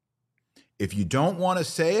 If you don't want to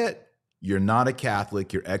say it, you're not a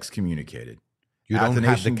Catholic, you're excommunicated. You don't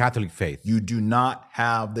have the Catholic faith. You do not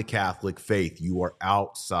have the Catholic faith. You are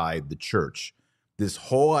outside the church. This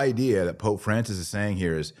whole idea that Pope Francis is saying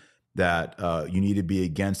here is that you need to be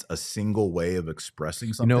against a single way of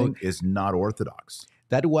expressing something is not orthodox.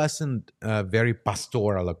 That wasn't very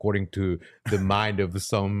pastoral, according to the mind of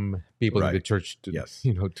some people in the church today.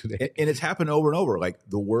 And it's happened over and over. Like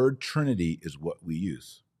the word Trinity is what we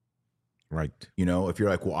use. Right. If you're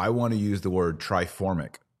like, well, I want to use the word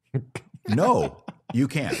triformic. No, you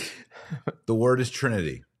can't. The word is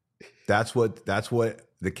Trinity. That's what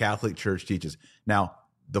the Catholic Church teaches. Now,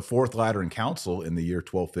 the Fourth Lateran Council in the year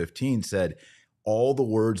 1215 said all the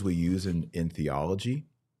words we use in theology,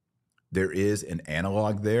 there is an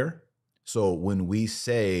analog there. So when we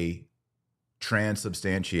say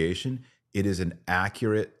transubstantiation, it is an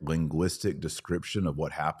accurate linguistic description of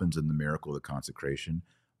what happens in the miracle of the consecration,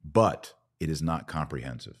 but it is not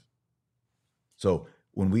comprehensive. So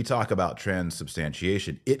when we talk about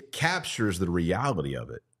transubstantiation, it captures the reality of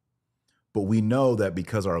it. But we know that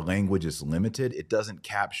because our language is limited, it doesn't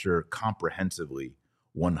capture comprehensively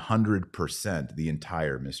 100% the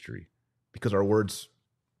entire mystery because our words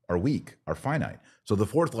are weak, are finite. So the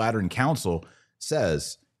Fourth Lateran Council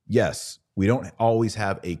says, yes, we don't always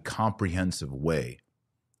have a comprehensive way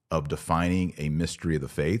of defining a mystery of the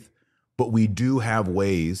faith, but we do have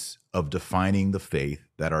ways of defining the faith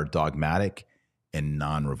that are dogmatic and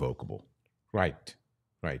non-revocable. Right,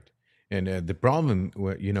 right. And the problem,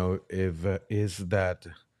 is that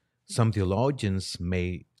some theologians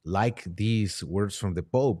may like these words from the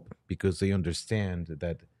Pope because they understand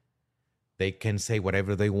that they can say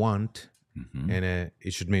whatever they want, and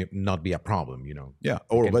it should not be a problem. Yeah. It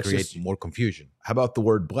Or can let's create just, more confusion. how about the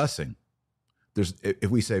word blessing? If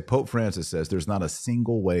we say Pope Francis says there's not a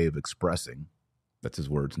single way of expressing, that's his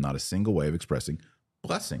words, not a single way of expressing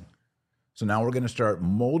blessing. So now we're going to start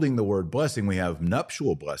molding the word blessing. We have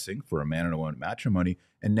nuptial blessing for a man and a woman matrimony,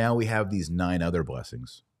 and now we have these 9 other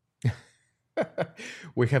blessings.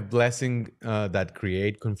 We have blessing that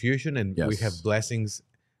create confusion, and we have Yes. blessings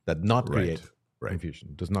that not create Right.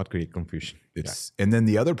 confusion. Does not create confusion. And then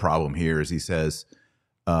the other problem here is he says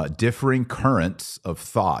differing currents of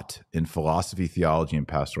thought in philosophy, theology, and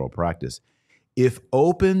pastoral practice, if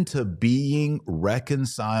open to being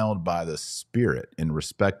reconciled by the Spirit in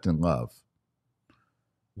respect and love.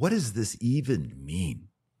 What does this even mean?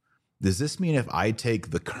 Does this mean if I take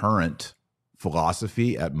the current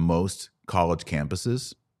philosophy at most college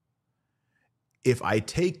campuses, if I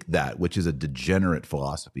take that, which is a degenerate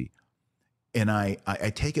philosophy, and I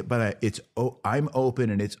take it, but I'm open,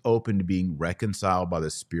 and it's open to being reconciled by the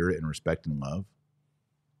Spirit in respect and love,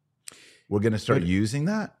 we're going to start using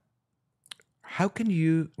that? How can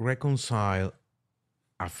you reconcile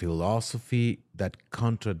a philosophy that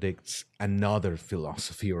contradicts another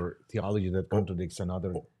philosophy, or theology that contradicts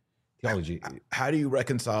another theology? How do you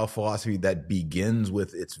reconcile philosophy that begins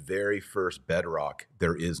with its very first bedrock,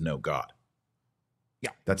 there is no God?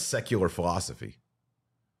 Yeah. That's secular philosophy.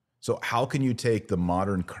 So how can you take the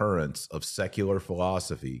modern currents of secular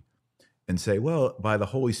philosophy and say, well, by the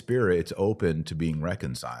Holy Spirit, it's open to being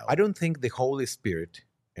reconciled? I don't think the Holy Spirit,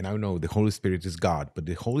 and I know the Holy Spirit is God, but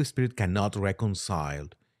the Holy Spirit cannot reconcile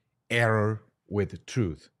error with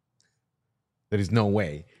truth. There is no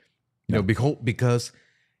way. Because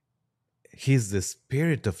He's the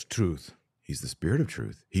Spirit of truth. He's the Spirit of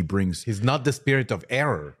truth. He's not the spirit of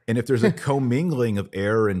error. And if there's a commingling of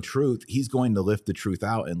error and truth, he's going to lift the truth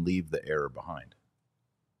out and leave the error behind.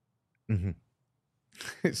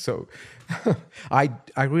 Mm-hmm. So I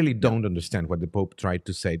really don't understand what the Pope tried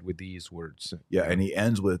to say with these words. Yeah, and he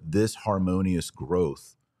ends with, this harmonious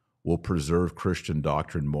growth will preserve Christian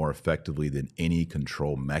doctrine more effectively than any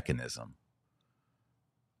control mechanism.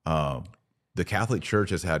 The Catholic Church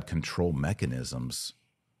has had control mechanisms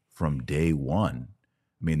from day one.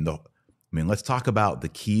 I mean, let's talk about the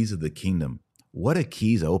keys of the kingdom. What do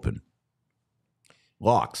keys open?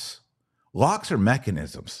 Locks. Locks are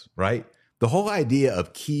mechanisms, right? The whole idea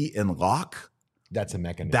of key and lock, that's a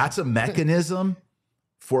mechanism. That's a mechanism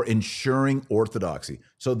for ensuring orthodoxy.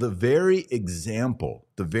 So the very example,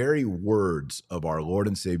 the very words of our Lord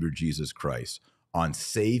and Savior Jesus Christ on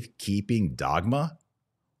safekeeping dogma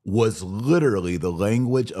was literally the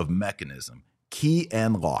language of mechanism, key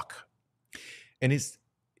and lock. And it's,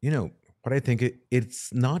 what I think,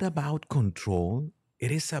 it's not about control. It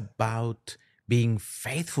is about being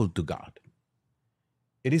faithful to God.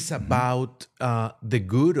 It is about the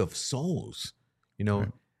good of souls,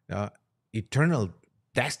 eternal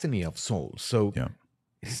destiny of souls. So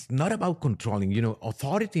it's not about controlling,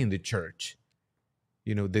 authority in the church.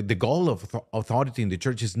 The goal of authority in the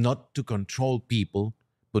church is not to control people,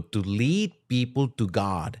 but to lead people to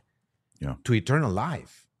God, to eternal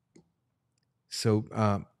life. So,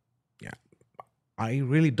 I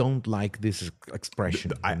really don't like this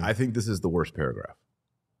expression. I think this is the worst paragraph.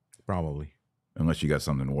 Probably. Unless you got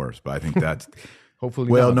something worse, but I think that's hopefully.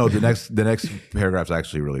 Well, not. no, the next paragraph's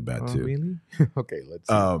actually really bad too. Really? Okay, let's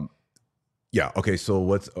see. Yeah. Okay.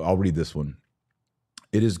 So I'll read this one.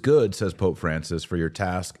 It is good, says Pope Francis, for your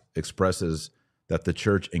task expresses that the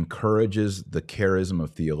church encourages the charism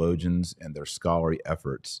of theologians and their scholarly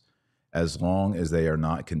efforts, as long as they are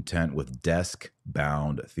not content with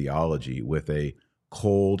desk-bound theology, with a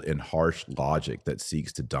cold and harsh logic that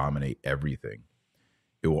seeks to dominate everything.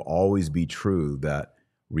 It will always be true that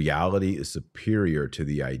reality is superior to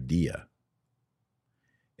the idea.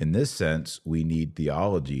 In this sense, we need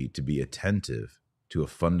theology to be attentive to a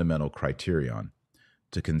fundamental criterion,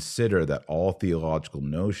 to consider that all theological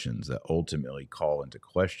notions that ultimately call into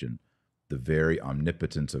question the very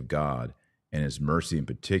omnipotence of God and his mercy in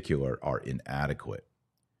particular are inadequate.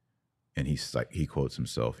 And he quotes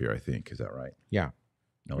himself here, I think. Is that right? Yeah.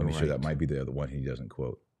 Now, let me show that might be the other one he doesn't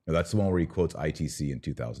quote. No, that's the one where he quotes ITC in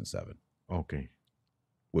 2007. Okay.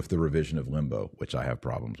 With the revision of limbo, which I have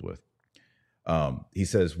problems with. He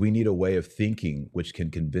says, we need a way of thinking which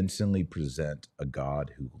can convincingly present a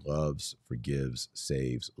God who loves, forgives,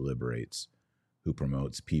 saves, liberates, who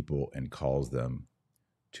promotes people and calls them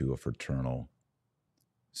to a fraternal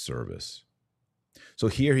service. So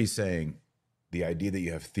here he's saying the idea that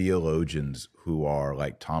you have theologians who are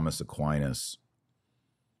like Thomas Aquinas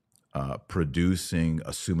producing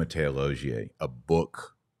a Summa Theologiae, a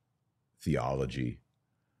book theology,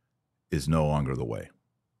 is no longer the way.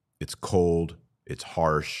 It's cold, it's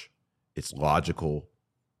harsh, it's logical,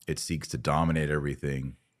 it seeks to dominate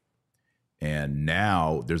everything. And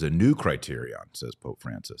now there's a new criterion, says Pope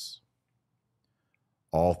Francis.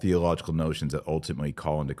 All theological notions that ultimately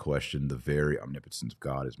call into question the very omnipotence of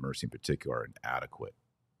God, his mercy in particular, are inadequate.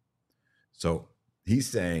 So he's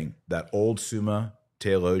saying that old Summa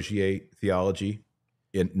Theologiae theology,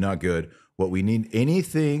 not good. What we need,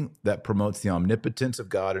 anything that promotes the omnipotence of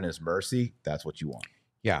God and his mercy, that's what you want.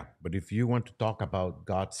 Yeah, but if you want to talk about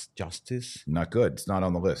God's justice, not good. It's not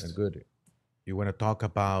on the list. Not good. You want to talk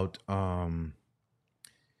about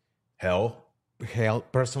hell,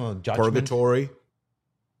 personal judgment, purgatory,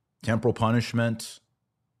 temporal punishment,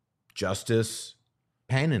 justice,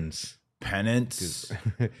 penance.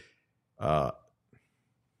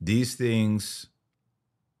 These things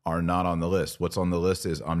are not on the list. What's on the list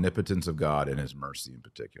is omnipotence of God and his mercy in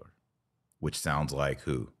particular, which sounds like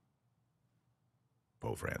who?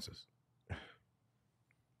 Pope Francis.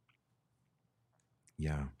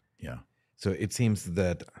 Yeah. Yeah. So it seems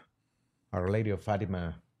that Our Lady of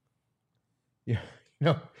Fatima,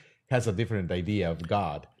 has a different idea of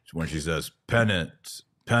God. When she says penance,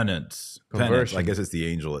 penance. I guess it's the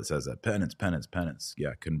angel that says that. Penance, penance, penance.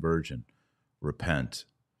 Yeah, conversion, repent.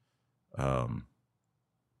 Yeah.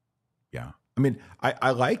 I mean,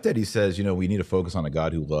 I like that he says, we need to focus on a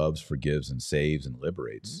God who loves, forgives, and saves and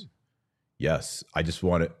liberates. Yes. I just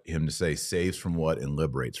wanted him to say saves from what and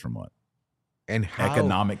liberates from what? And how,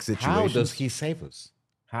 economic situations. How does he save us?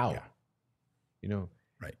 How? Yeah.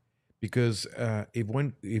 Right. Because if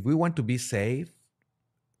we want to be saved,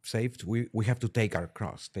 we have to take up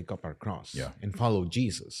our cross, and follow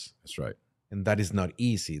Jesus. That's right. And that is not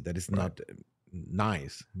easy. That is not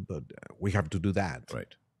nice, but we have to do that.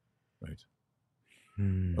 Right.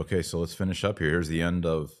 Okay, so let's finish up here. Here's the end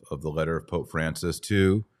of the letter of Pope Francis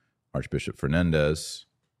to Archbishop Fernandez.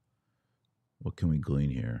 What can we glean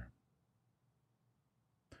here?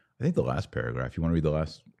 I think the last paragraph. You want to read the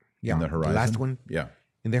last? Yeah, in the horizon? The last one. Yeah.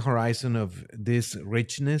 In the horizon of this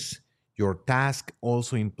richness, your task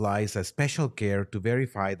also implies a special care to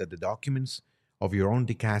verify that the documents of your own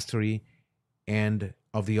dicastery and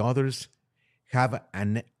of the others have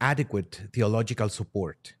an adequate theological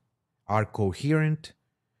support, are coherent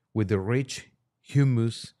with the rich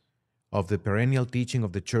humus of the perennial teaching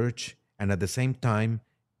of the Church, and at the same time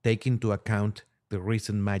take into account the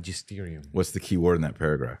recent magisterium. What's the key word in that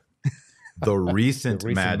paragraph? The recent,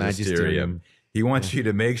 magisterium. He wants you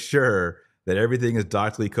to make sure that everything is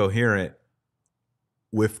doctrinally coherent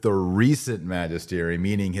with the recent magisterium,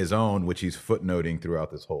 meaning his own, which he's footnoting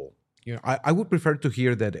throughout this whole. I would prefer to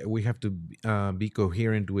hear that we have to be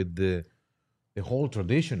coherent with the whole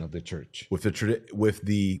tradition of the Church, with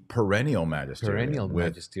the perennial magisterium,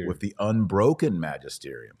 with the unbroken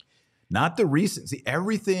magisterium, not the recent. See,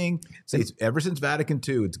 everything. Ever since Vatican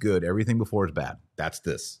II, it's good. Everything before is bad. That's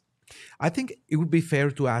this. I think it would be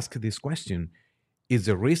fair to ask this question: is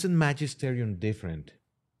the recent magisterium different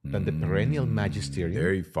than the perennial magisterium?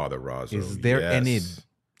 Very, Father Razo. Is there any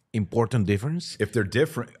important difference? If they're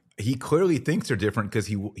different, he clearly thinks they're different because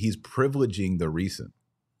he's privileging the recent.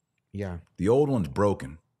 Yeah. The old one's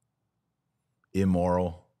broken,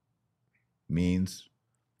 immoral, means.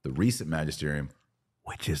 The recent magisterium,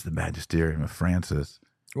 which is the magisterium of Francis.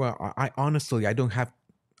 Well, I honestly, I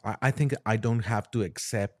think I don't have to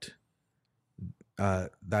accept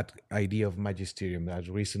that idea of magisterium, that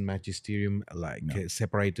recent magisterium,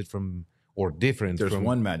 separated from or different. There's from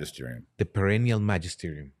one magisterium. The perennial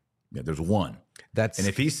magisterium. Yeah, there's one. And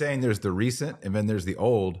if he's saying there's the recent and then there's the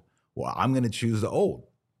old, well, I'm going to choose the old.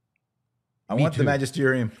 I want the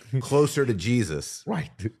magisterium closer to Jesus.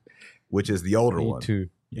 Right. Which is the older one.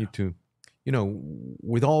 Me too.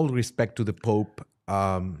 With all respect to the Pope,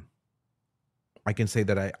 I can say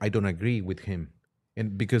that I don't agree with him.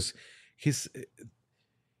 And because he's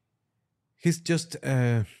just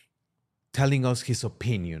telling us his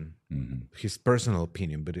opinion, his personal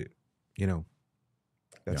opinion. But,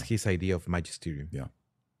 That's his idea of magisterium. Yeah.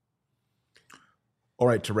 All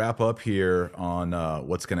right, to wrap up here on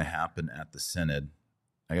what's going to happen at the Synod,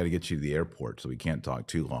 I got to get you to the airport, so we can't talk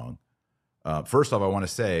too long. First off, I want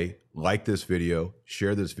to say, like this video,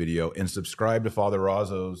 share this video, and subscribe to Father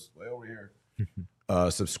Razo's, way over here.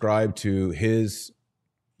 Subscribe to his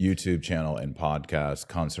YouTube channel and podcast,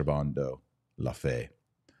 Conservando la Fe.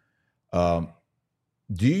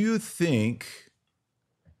 Do you think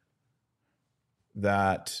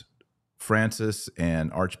that Francis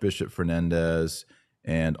and Archbishop Fernandez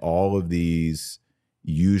and all of these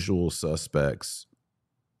usual suspects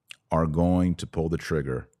are going to pull the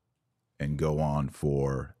trigger and go on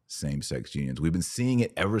for same-sex unions? We've been seeing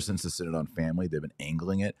it ever since the Synod on Family. They've been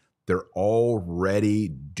angling it. They're already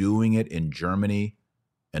doing it in Germany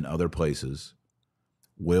and other places.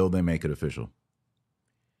 Will they make it official?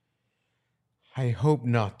 I hope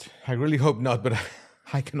not. I really hope not, but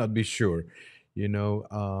I cannot be sure,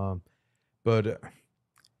 But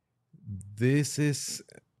this is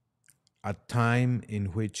a time in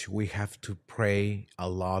which we have to pray a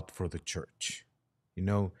lot for the church.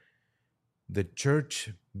 The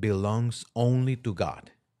church belongs only to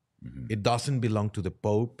God. Mm-hmm. It doesn't belong to the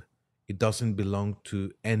Pope. It doesn't belong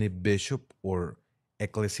to any bishop or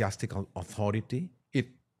ecclesiastical authority.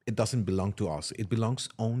 It doesn't belong to us. It belongs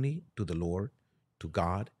only to the Lord, to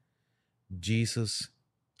God. Jesus,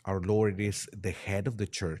 our Lord, is the head of the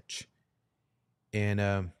church.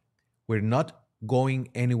 And we're not going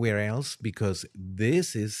anywhere else because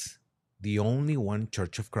this is the only one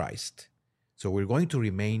Church of Christ. So we're going to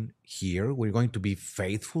remain here. We're going to be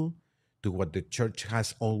faithful to what the church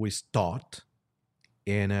has always taught.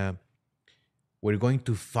 And we're going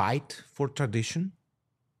to fight for tradition.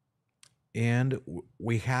 And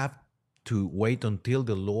we have to wait until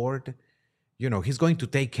the Lord, He's going to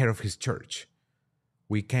take care of His church.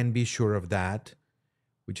 We can be sure of that.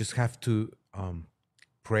 We just have to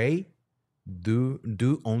pray,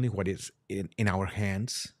 do only what is in our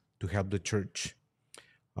hands to help the church,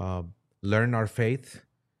 learn our faith,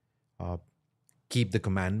 keep the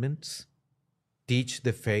commandments, teach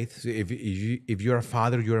the faith. If you're a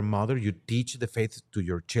father, you're a mother, you teach the faith to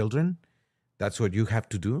your children. That's what you have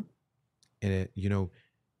to do. And,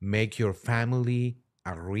 make your family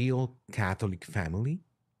a real Catholic family.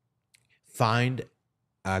 Find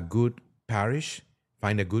a good parish,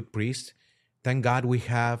 find a good priest. Thank God we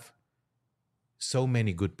have so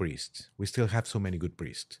many good priests. We still have so many good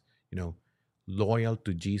priests, loyal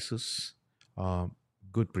to Jesus,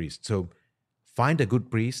 good priests. So find a good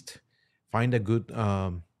priest, find a good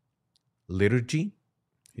liturgy.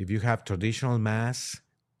 If you have traditional mass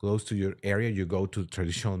close to your area, you go to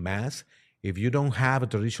traditional mass. If you don't have a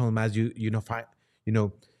traditional mass,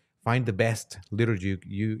 find the best liturgy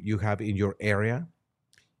you have in your area,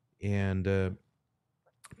 and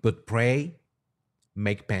but pray,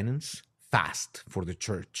 make penance, fast for the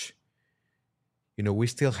church. We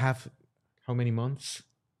still have how many months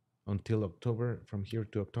until October? From here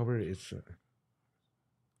to October is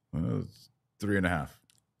 3.5.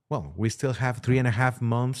 Well, we still have 3.5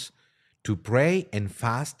 months to pray and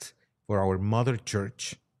fast for our mother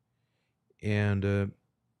church. And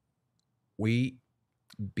we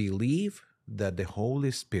believe that the Holy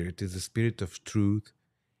Spirit is the Spirit of truth,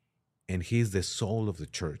 and He is the soul of the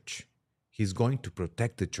church. He's going to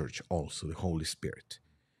protect the church also, the Holy Spirit.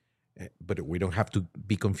 But we don't have to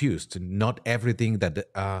be confused. Not everything that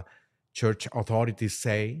the church authorities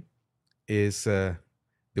say is the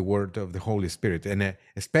word of the Holy Spirit. And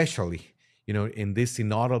especially, in this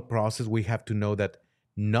synodal process, we have to know that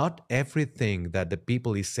not everything that the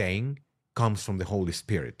people is saying comes from the Holy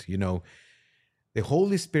Spirit. The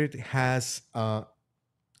Holy Spirit has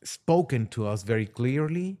spoken to us very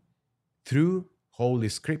clearly through Holy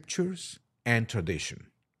Scriptures and tradition.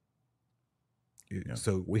 Yeah.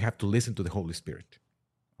 So we have to listen to the Holy Spirit.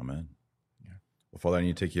 Amen. Yeah. Well, Father, I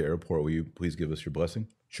need to take you to the airport. Will you please give us your blessing?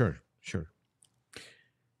 Sure.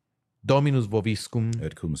 Dominus vobiscum,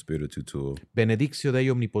 et cum spiritu tuo, benedictio Dei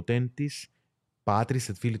omnipotentis, Patris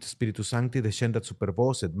et Filii et Spiritus Sancti, descendat super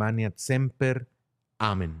vos et maniat semper.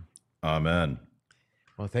 Amen. Amen.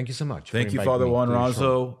 Well, thank you so much. Thank you, Father Juan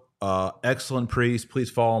Razo. Excellent priest. Please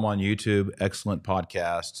follow him on YouTube. Excellent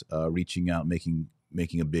podcast, reaching out, making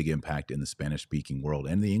a big impact in the Spanish-speaking world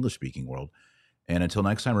and the English-speaking world. And until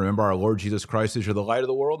next time, remember our Lord Jesus Christ is you're the light of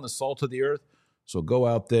the world and the salt of the earth. So go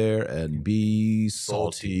out there and be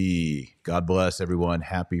salty. God bless everyone.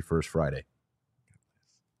 Happy First Friday.